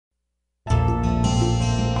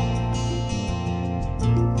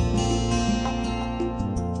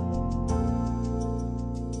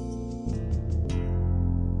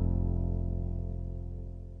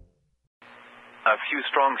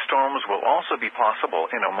strong storms will also be possible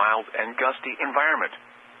in a mild and gusty environment.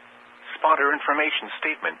 Spotter information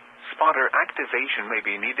statement. Spotter activation may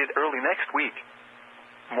be needed early next week.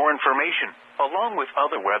 More information, along with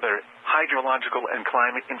other weather, hydrological and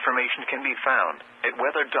climate information can be found at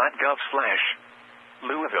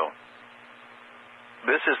weather.gov/Louisville.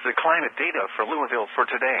 This is the climate data for Louisville for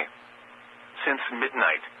today. Since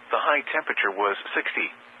midnight, the high temperature was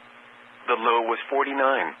 60. The low was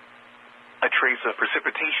 49. A trace of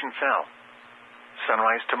precipitation fell.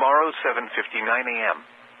 Sunrise tomorrow 7:59 a.m.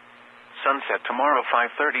 Sunset tomorrow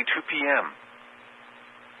 5:32 p.m.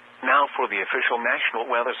 Now for the official National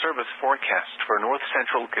Weather Service forecast for north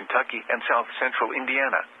central Kentucky and south central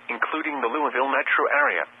Indiana, including the Louisville metro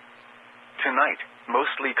area. Tonight,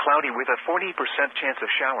 mostly cloudy with a 40% chance of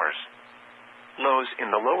showers. Lows in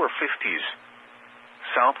the lower 50s.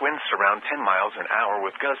 South winds around 10 miles an hour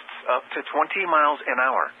with gusts up to 20 miles an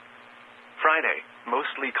hour. Friday,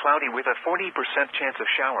 mostly cloudy with a 40% chance of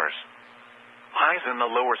showers. Highs in the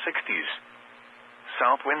lower 60s.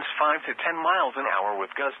 South winds 5 to 10 miles an hour with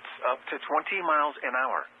gusts up to 20 miles an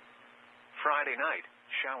hour. Friday night,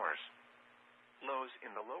 showers. Lows in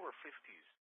the lower 50s.